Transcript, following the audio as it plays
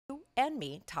and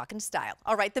me talking style.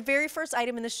 All right, the very first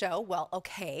item in the show, well,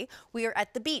 okay, we are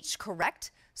at the beach,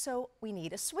 correct? So we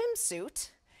need a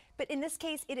swimsuit, but in this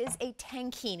case, it is a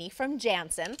tankini from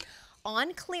Jantzen.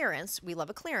 On clearance, we love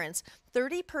a clearance,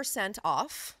 30%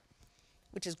 off,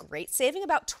 which is great, saving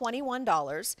about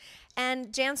 $21.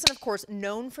 And Jantzen, of course,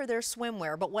 known for their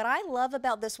swimwear, but what I love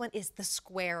about this one is the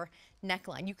square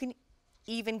neckline. You can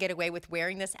even get away with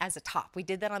wearing this as a top. We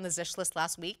did that on the Zish list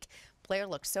last week. Blair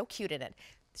looked so cute in it.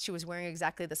 She was wearing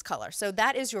exactly this color. So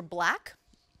that is your black.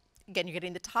 Again, you're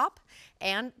getting the top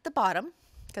and the bottom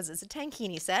because it's a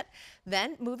tankini set.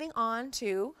 Then moving on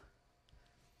to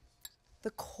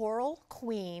the Coral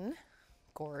Queen,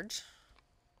 gorge.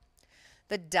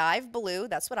 The Dive Blue,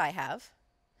 that's what I have.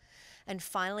 And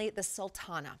finally, the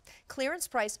Sultana. Clearance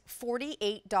price,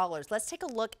 $48. Let's take a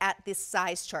look at this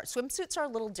size chart. Swimsuits are a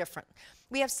little different.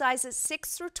 We have sizes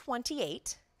 6 through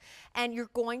 28. And you're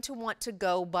going to want to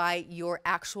go by your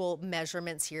actual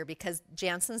measurements here because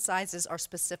Jantzen sizes are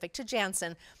specific to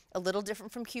Jantzen, a little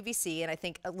different from QVC, and I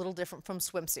think a little different from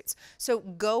swimsuits. So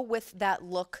go with that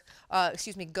look,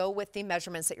 go with the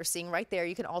measurements that you're seeing right there.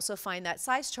 You can also find that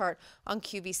size chart on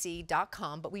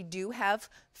QVC.com, but we do have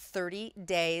 30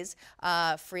 days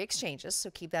free exchanges, so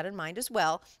keep that in mind as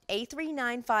well.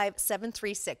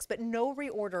 A395736, but no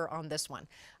reorder on this one.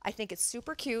 I think it's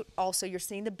super cute. Also, you're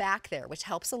seeing the back there, which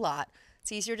helps a lot.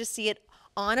 It's easier to see it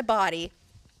on a body,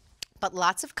 but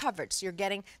lots of coverage. So you're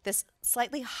getting this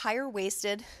slightly higher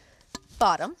waisted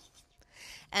bottom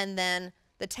and then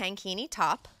the tankini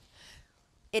top.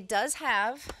 It does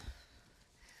have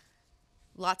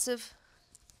lots of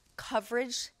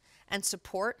coverage and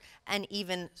support and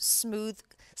even smooth,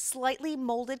 slightly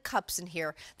molded cups in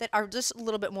here that are just a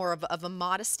little bit more of a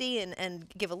modesty and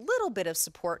give a little bit of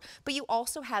support. But you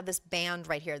also have this band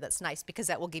right here that's nice because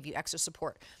that will give you extra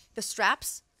support. The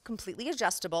straps, completely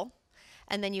adjustable.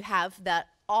 And then you have that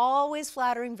always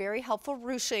flattering, very helpful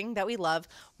ruching that we love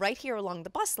right here along the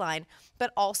bust line,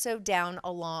 but also down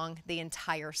along the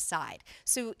entire side.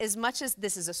 So as much as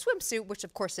this is a swimsuit, which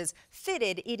of course is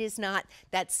fitted, it is not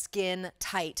that skin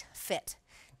tight fit.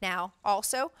 Now,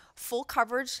 also full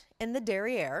coverage in the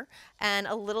derriere and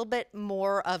a little bit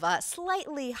more of a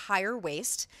slightly higher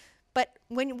waist. But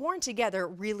when worn together,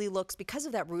 it really looks, because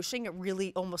of that ruching, it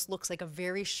really almost looks like a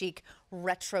very chic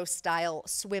retro style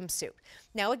swimsuit.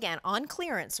 Now again, on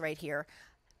clearance right here,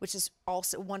 which is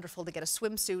also wonderful to get a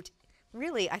swimsuit,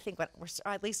 really I think when we're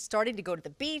at least starting to go to the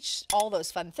beach, all those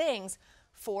fun things,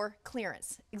 for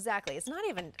clearance. Exactly, it's not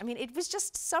even, I mean, it was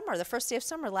just summer, the first day of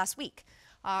summer last week,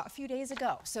 a few days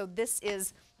ago. So this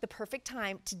is the perfect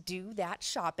time to do that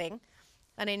shopping.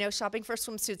 And I know shopping for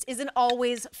swimsuits isn't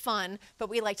always fun, but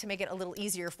we like to make it a little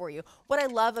easier for you. What I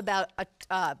love about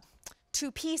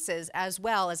two pieces as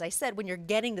well, as I said, when you're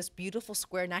getting this beautiful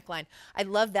square neckline, I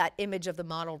love that image of the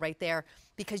model right there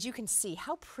because you can see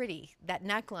how pretty that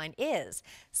neckline is.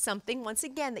 Something, once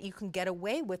again, that you can get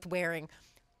away with wearing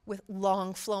with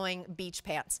long flowing beach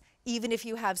pants, even if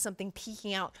you have something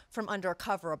peeking out from under a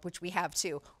cover-up, which we have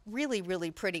too. Really,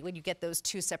 really pretty when you get those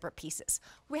two separate pieces.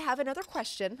 We have another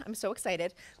question. I'm so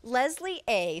excited. Leslie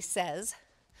A says,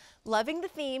 loving the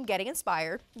theme, getting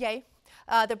inspired. Yay.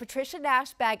 The Patricia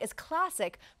Nash bag is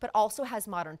classic, but also has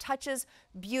modern touches.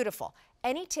 Beautiful.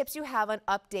 Any tips you have on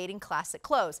updating classic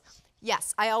clothes?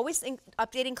 Yes, I always think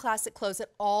updating classic clothes,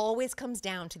 it always comes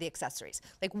down to the accessories,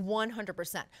 like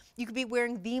 100%. You could be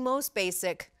wearing the most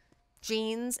basic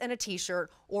jeans and a t-shirt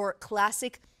or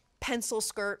classic pencil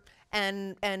skirt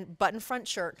and button front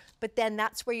shirt, but then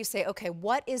that's where you say, okay,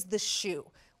 what is the shoe?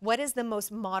 What is the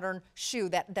most modern shoe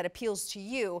that appeals to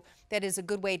you that is a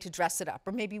good way to dress it up?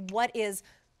 Or maybe what is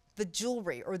the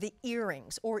jewelry or the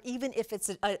earrings, or even if it's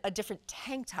a different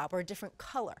tank top or a different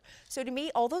color. So to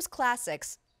me, all those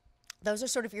classics, those are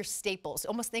sort of your staples.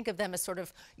 Almost think of them as sort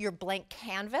of your blank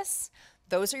canvas.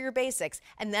 Those are your basics.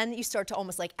 And then you start to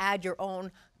almost like add your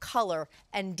own color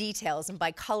and details. And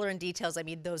by color and details, I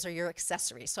mean those are your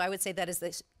accessories. So I would say that is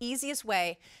the easiest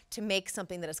way to make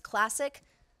something that is classic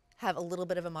have a little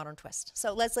bit of a modern twist.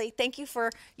 So Leslie, thank you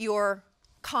for your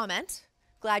comment.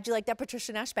 Glad you like that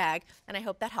Patricia Nash bag, and I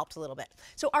hope that helped a little bit.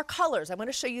 So our colors, I'm going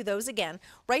to show you those again.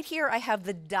 Right here I have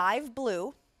the Dive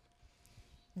Blue.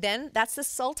 Then that's the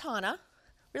Sultana,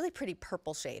 really pretty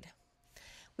purple shade.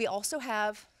 We also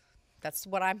have, that's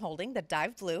what I'm holding, the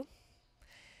Dive Blue.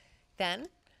 Then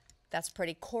that's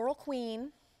pretty Coral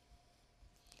Queen.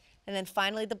 And then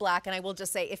finally the black, and I will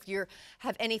just say, if you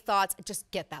have any thoughts, just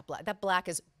get that black. That black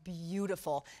is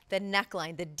beautiful. The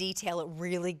neckline, the detail, it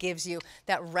really gives you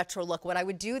that retro look. What I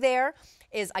would do there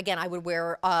is, again, I would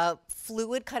wear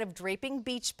fluid kind of draping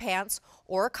beach pants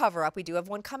or a cover up. We do have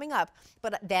one coming up,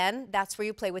 but then that's where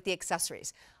you play with the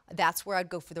accessories. That's where I'd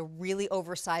go for the really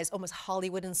oversized, almost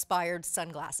Hollywood-inspired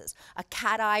sunglasses, a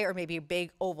cat eye or maybe a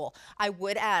big oval. I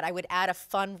would add a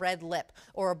fun red lip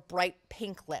or a bright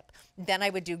pink lip. Then I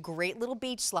would do great little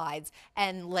beach slides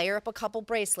and layer up a couple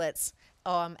bracelets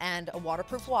and a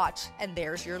waterproof watch, and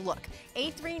there's your look.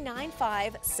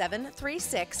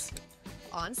 8395736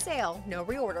 on sale, no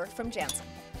reorder from Jantzen.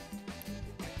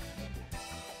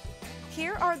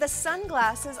 Here are the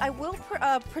sunglasses. I will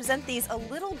present these a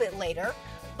little bit later,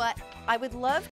 but I would love